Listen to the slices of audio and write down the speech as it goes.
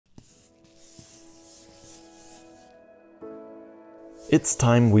It's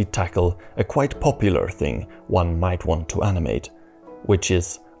time we tackle a quite popular thing one might want to animate, which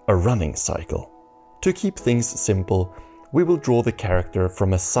is a running cycle. To keep things simple, we will draw the character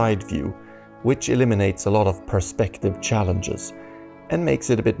from a side view, which eliminates a lot of perspective challenges and makes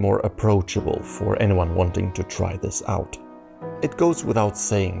it a bit more approachable for anyone wanting to try this out. It goes without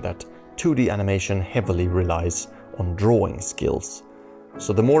saying that 2D animation heavily relies on drawing skills,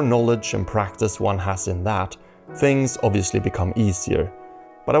 so the more knowledge and practice one has in that, things obviously become easier,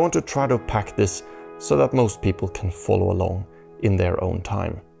 but I want to try to pack this so that most people can follow along in their own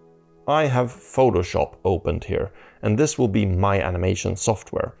time. I have Photoshop opened here, and this will be my animation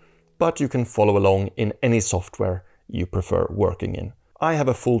software, but you can follow along in any software you prefer working in. I have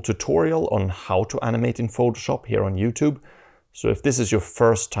a full tutorial on how to animate in Photoshop here on YouTube, so if this is your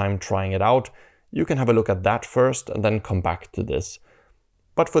first time trying it out, you can have a look at that first and then come back to this.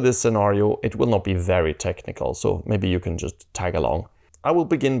 But for this scenario, it will not be very technical, so maybe you can just tag along. I will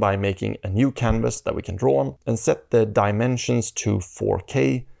begin by making a new canvas that we can draw on and set the dimensions to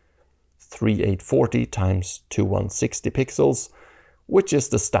 4K, 3840 x 2160 pixels, which is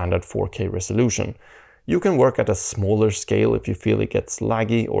the standard 4K resolution. You can work at a smaller scale if you feel it gets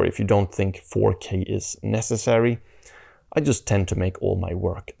laggy or if you don't think 4K is necessary. I just tend to make all my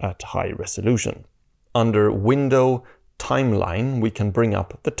work at high resolution. Under Window, Timeline, we can bring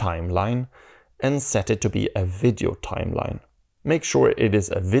up the timeline and set it to be a video timeline. Make sure it is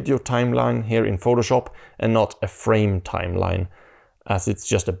a video timeline here in Photoshop and not a frame timeline, as it's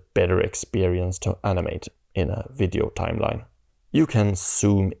just a better experience to animate in a video timeline. You can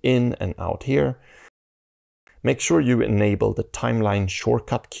zoom in and out here. Make sure you enable the timeline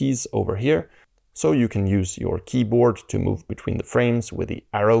shortcut keys over here, so you can use your keyboard to move between the frames with the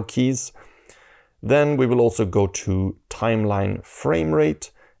arrow keys. Then we will also go to timeline frame rate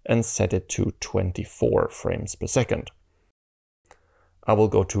and set it to 24 frames per second. I will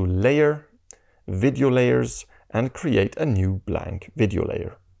go to Layer, Video Layers, and create a new blank video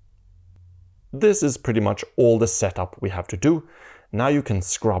layer. This is pretty much all the setup we have to do. Now you can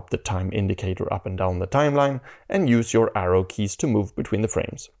scrub the time indicator up and down the timeline and use your arrow keys to move between the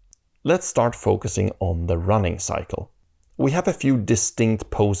frames. Let's start focusing on the running cycle. We have a few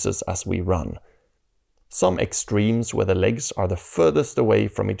distinct poses as we run. Some extremes where the legs are the furthest away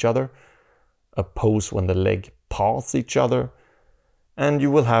from each other, a pose when the leg pass each other, and you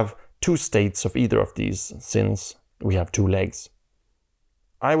will have two states of either of these since we have two legs.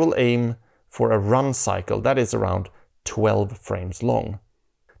 I will aim for a run cycle that is around 12 frames long.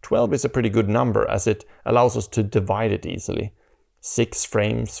 12 is a pretty good number as it allows us to divide it easily. 6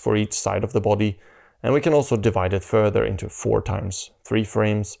 frames for each side of the body, and we can also divide it further into 4 times 3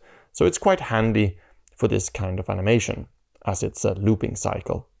 frames, so it's quite handy for this kind of animation, as it's a looping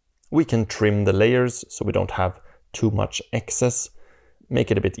cycle. We can trim the layers so we don't have too much excess,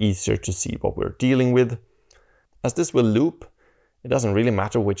 make it a bit easier to see what we're dealing with. As this will loop, it doesn't really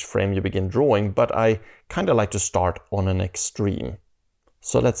matter which frame you begin drawing, but I kind of like to start on an extreme.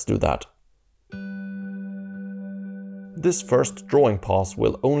 So let's do that. This first drawing pass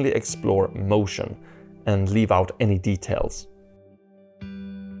will only explore motion and leave out any details.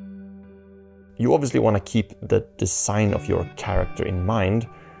 You obviously want to keep the design of your character in mind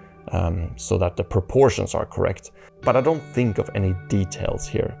so that the proportions are correct, but I don't think of any details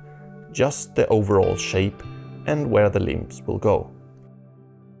here, just the overall shape and where the limbs will go.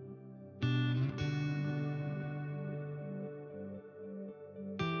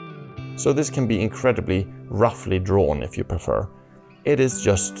 So this can be incredibly roughly drawn if you prefer. It is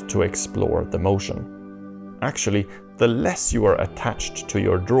just to explore the motion. Actually, the less you are attached to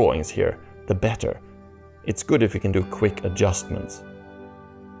your drawings here, the better. It's good if you can do quick adjustments.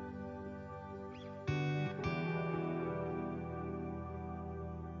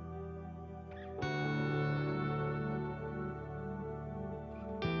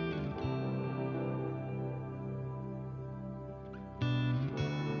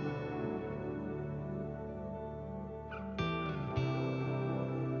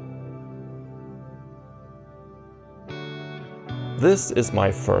 This is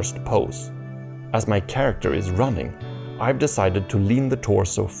my first pose. As my character is running, I've decided to lean the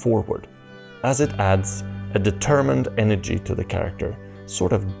torso forward, as it adds a determined energy to the character,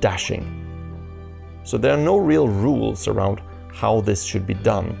 sort of dashing. So there are no real rules around how this should be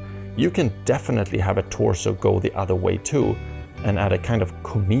done. You can definitely have a torso go the other way too, and add a kind of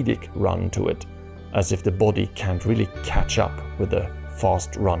comedic run to it, as if the body can't really catch up with the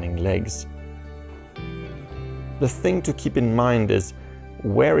fast running legs. The thing to keep in mind is,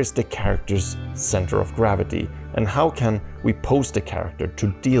 where is the character's center of gravity and how can we pose the character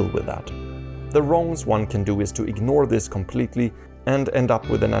to deal with that? The wrongs one can do is to ignore this completely and end up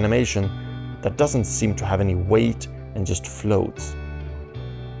with an animation that doesn't seem to have any weight and just floats.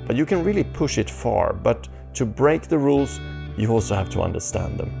 But you can really push it far, but to break the rules, you also have to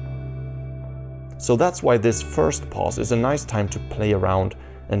understand them. So that's why this first pass is a nice time to play around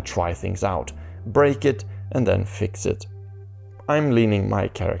and try things out, break it and then fix it. I'm leaning my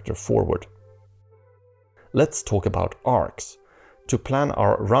character forward. Let's talk about arcs. To plan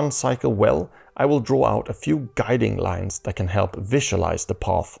our run cycle well, I will draw out a few guiding lines that can help visualize the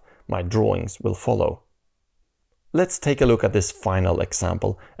path my drawings will follow. Let's take a look at this final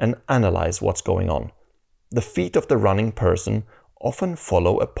example and analyze what's going on. The feet of the running person often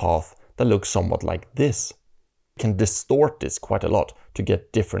follow a path that looks somewhat like this. We can distort this quite a lot to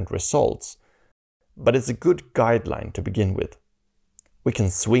get different results, but it's a good guideline to begin with. We can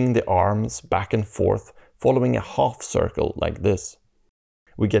swing the arms back and forth following a half circle like this.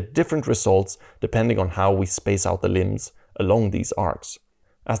 We get different results depending on how we space out the limbs along these arcs.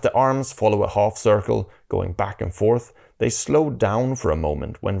 As the arms follow a half circle going back and forth, they slow down for a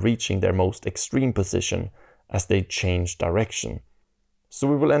moment when reaching their most extreme position as they change direction. So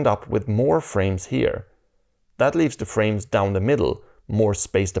we will end up with more frames here. That leaves the frames down the middle more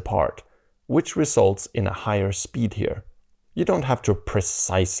spaced apart, which results in a higher speed here. You don't have to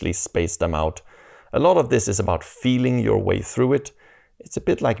precisely space them out. A lot of this is about feeling your way through it. It's a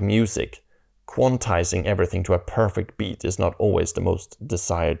bit like music. Quantizing everything to a perfect beat is not always the most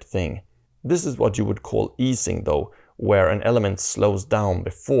desired thing. This is what you would call easing though, where an element slows down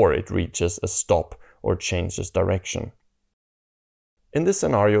before it reaches a stop or changes direction. In this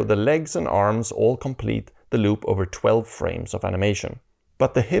scenario, the legs and arms all complete the loop over 12 frames of animation.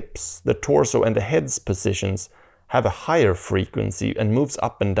 But the hips, the torso and the head's positions have a higher frequency and moves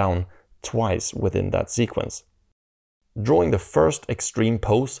up and down twice within that sequence. Drawing the first extreme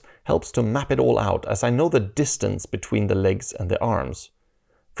pose helps to map it all out, as I know the distance between the legs and the arms.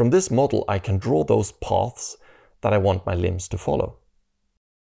 From this model I can draw those paths that I want my limbs to follow.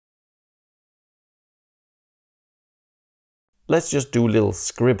 Let's just do little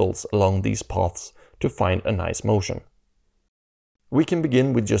scribbles along these paths to find a nice motion. We can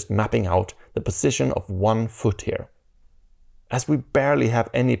begin with just mapping out the position of one foot here. As we barely have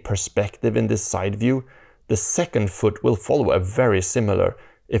any perspective in this side view, the second foot will follow a very similar,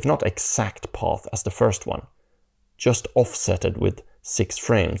 if not exact path as the first one, just offsetted with 6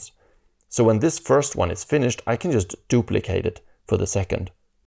 frames. So when this first one is finished, I can just duplicate it for the second.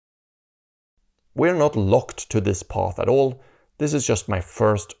 We're not locked to this path at all. This is just my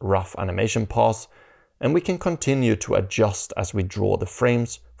first rough animation pass, and we can continue to adjust as we draw the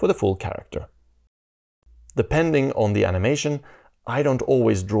frames for the full character. Depending on the animation, I don't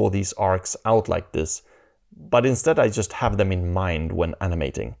always draw these arcs out like this, but instead I just have them in mind when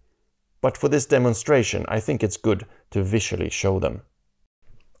animating. But for this demonstration, I think it's good to visually show them.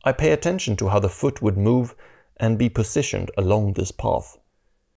 I pay attention to how the foot would move and be positioned along this path.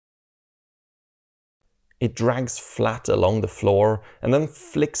 It drags flat along the floor and then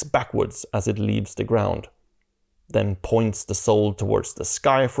flicks backwards as it leaves the ground. Then points the sole towards the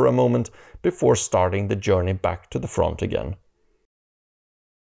sky for a moment before starting the journey back to the front again.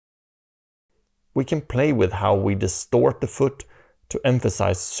 We can play with how we distort the foot to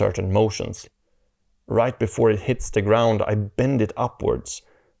emphasize certain motions. Right before it hits the ground, I bend it upwards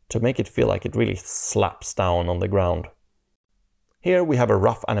to make it feel like it really slaps down on the ground. Here we have a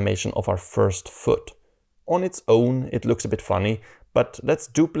rough animation of our first foot. On its own, it looks a bit funny, but let's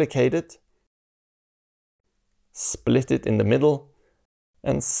duplicate it, split it in the middle,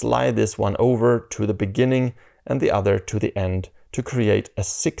 and slide this one over to the beginning and the other to the end to create a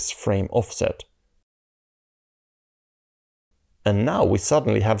 6-frame offset. And now we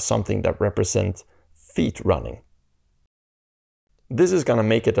suddenly have something that represents feet running. This is going to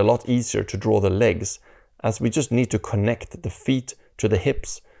make it a lot easier to draw the legs, as we just need to connect the feet to the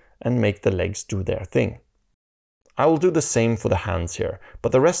hips and make the legs do their thing. I will do the same for the hands here,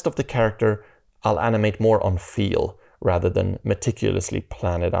 but the rest of the character I'll animate more on feel rather than meticulously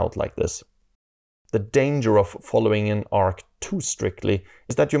plan it out like this. The danger of following an arc too strictly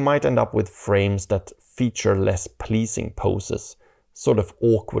is that you might end up with frames that feature less pleasing poses, sort of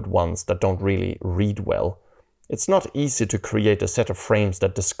awkward ones that don't really read well. It's not easy to create a set of frames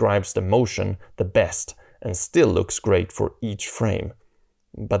that describes the motion the best and still looks great for each frame,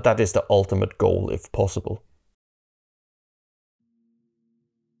 but that is the ultimate goal if possible.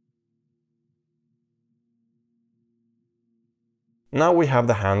 Now we have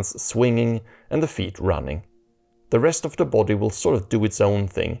the hands swinging and the feet running. The rest of the body will sort of do its own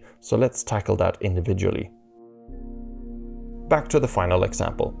thing, so let's tackle that individually. Back to the final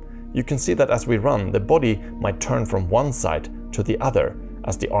example. You can see that as we run, the body might turn from one side to the other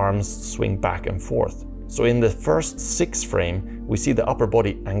as the arms swing back and forth. So in the first 6 frames, we see the upper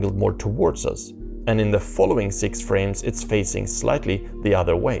body angled more towards us, and in the following 6 frames, it's facing slightly the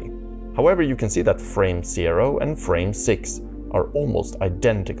other way. However, you can see that frame 0 and frame 6 are almost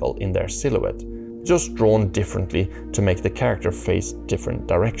identical in their silhouette, just drawn differently to make the character face different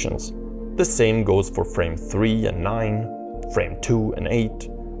directions. The same goes for frame 3 and 9, frame 2 and 8,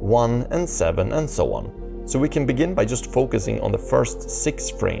 1 and 7, and so on. So we can begin by just focusing on the first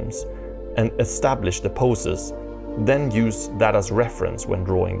 6 frames and establish the poses, then use that as reference when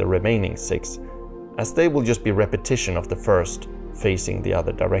drawing the remaining 6, as they will just be repetition of the first facing the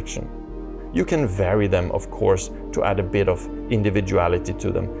other direction. You can vary them, of course, to add a bit of individuality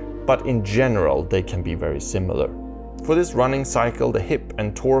to them, but in general they can be very similar. For this running cycle, the hip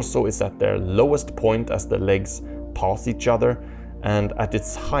and torso is at their lowest point as the legs pass each other, and at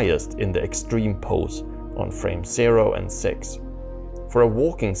its highest in the extreme pose on frame 0 and 6. For a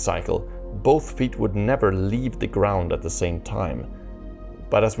walking cycle, both feet would never leave the ground at the same time,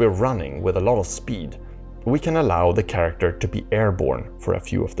 but as we're running with a lot of speed, we can allow the character to be airborne for a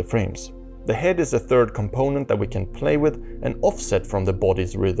few of the frames. The head is a third component that we can play with and offset from the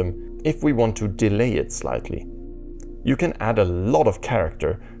body's rhythm if we want to delay it slightly. You can add a lot of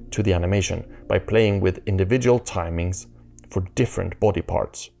character to the animation by playing with individual timings for different body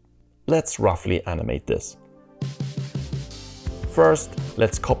parts. Let's roughly animate this. First,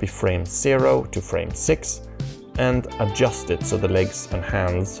 let's copy frame 0 to frame 6 and adjust it so the legs and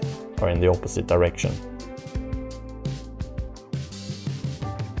hands are in the opposite direction.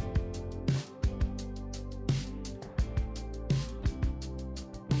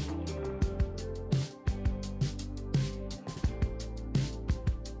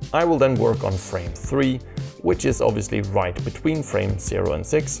 I will then work on frame 3, which is obviously right between frame 0 and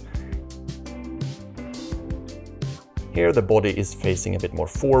 6. Here the body is facing a bit more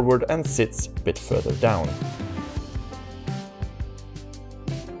forward and sits a bit further down.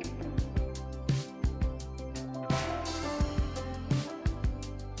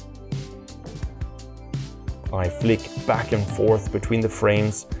 I flick back and forth between the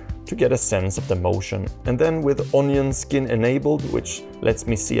frames to get a sense of the motion, and then with onion skin enabled, which lets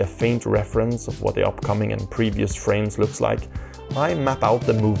me see a faint reference of what the upcoming and previous frames looks like, I map out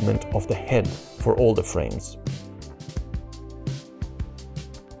the movement of the head for all the frames.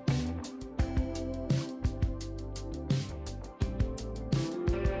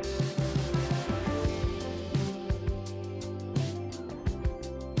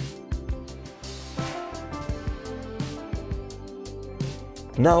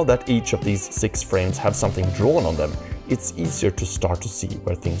 Now that each of these 6 frames have something drawn on them, it's easier to start to see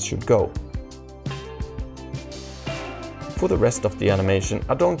where things should go. For the rest of the animation,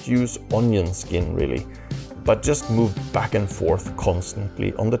 I don't use onion skin really, but just move back and forth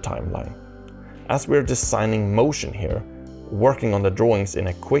constantly on the timeline. As we're designing motion here, working on the drawings in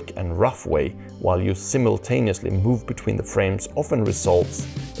a quick and rough way while you simultaneously move between the frames often results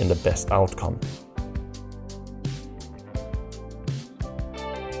in the best outcome.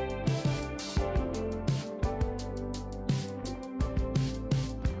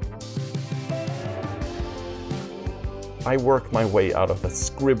 I work my way out of the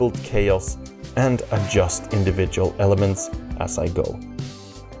scribbled chaos and adjust individual elements as I go.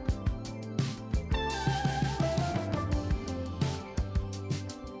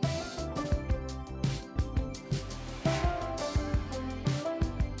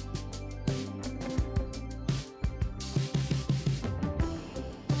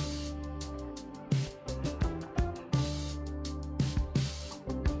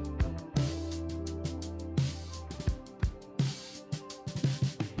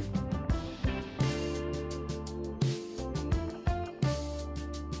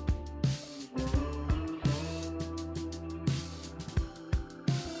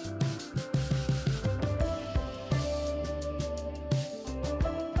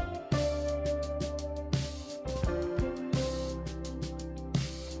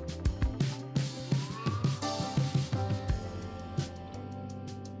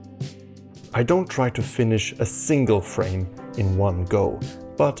 I don't try to finish a single frame in one go,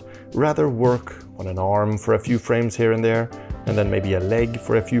 but rather work on an arm for a few frames here and there, and then maybe a leg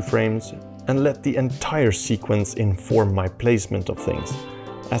for a few frames, and let the entire sequence inform my placement of things,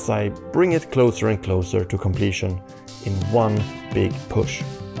 as I bring it closer and closer to completion in one big push.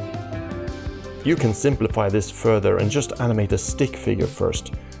 You can simplify this further and just animate a stick figure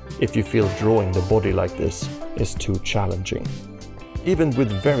first, if you feel drawing the body like this is too challenging. Even with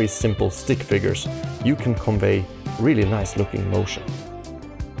very simple stick figures, you can convey really nice looking motion.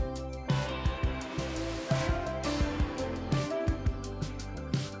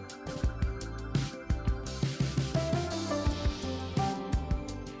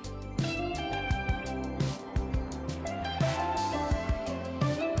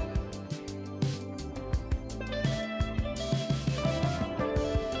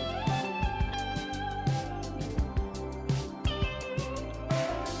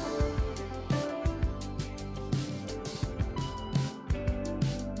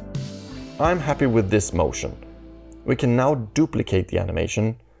 I'm happy with this motion. We can now duplicate the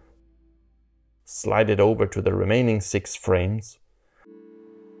animation, slide it over to the remaining 6 frames.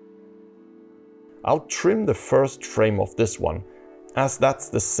 I'll trim the first frame of this one, as that's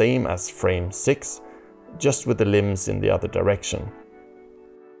the same as frame 6, just with the limbs in the other direction.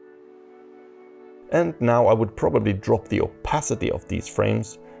 And now I would probably drop the opacity of these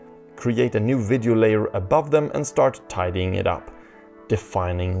frames, create a new video layer above them and start tidying it up,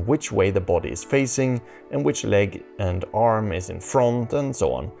 defining which way the body is facing and which leg and arm is in front and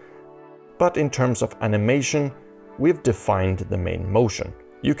so on. But in terms of animation, we've defined the main motion.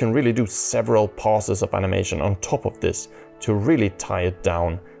 You can really do several passes of animation on top of this to really tie it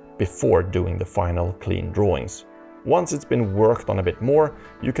down before doing the final clean drawings. Once it's been worked on a bit more,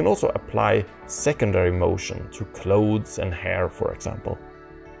 you can also apply secondary motion to clothes and hair, for example.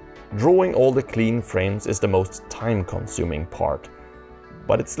 Drawing all the clean frames is the most time-consuming part,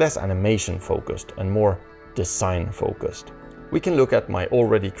 but it's less animation-focused and more design-focused. We can look at my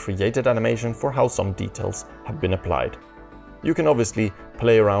already created animation for how some details have been applied. You can obviously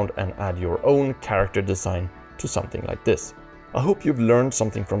play around and add your own character design to something like this. I hope you've learned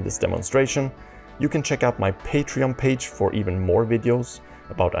something from this demonstration. You can check out my Patreon page for even more videos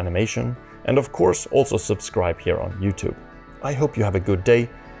about animation, and of course also subscribe here on YouTube. I hope you have a good day,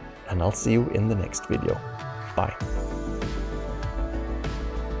 and I'll see you in the next video. Bye.